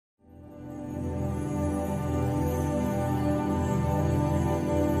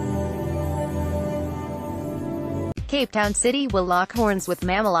Cape Town City will lock horns with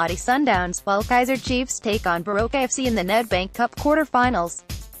Mamelodi Sundowns, while Kaizer Chiefs take on Baroka FC in the Nedbank Cup quarter-finals.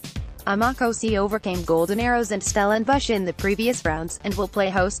 Amakhosi overcame Golden Arrows and Stellenbosch in the previous rounds, and will play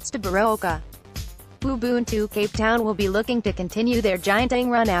hosts to Baroka. Ubuntu Cape Town will be looking to continue their gianting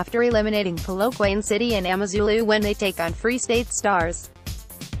run after eliminating Polokwane City and AmaZulu when they take on Free State Stars.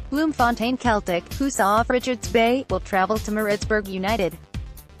 Bloemfontein Celtic, who saw off Richards Bay, will travel to Maritzburg United.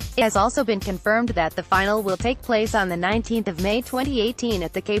 It has also been confirmed that the final will take place on the 19th of May 2018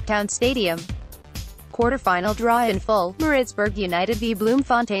 at the Cape Town Stadium. Quarter-final draw in full: Maritzburg United v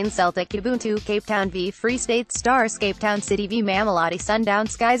Bloemfontein Celtic, Ubuntu Cape Town v Free State Stars, Cape Town City v Mamelodi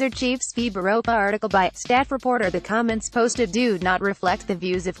Sundowns, Kaizer Chiefs v Baroka. Article by Stat Reporter. The comments posted do not reflect the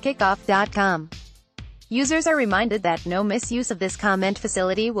views of Kickoff.com. Users are reminded that no misuse of this comment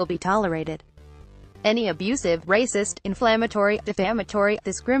facility will be tolerated. Any abusive, racist, inflammatory, defamatory,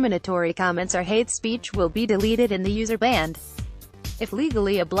 discriminatory comments or hate speech will be deleted and the user banned. If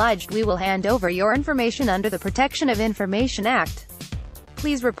legally obliged, we will hand over your information under the Protection of Information Act.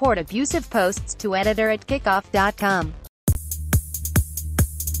 Please report abusive posts to editor@kickoff.com.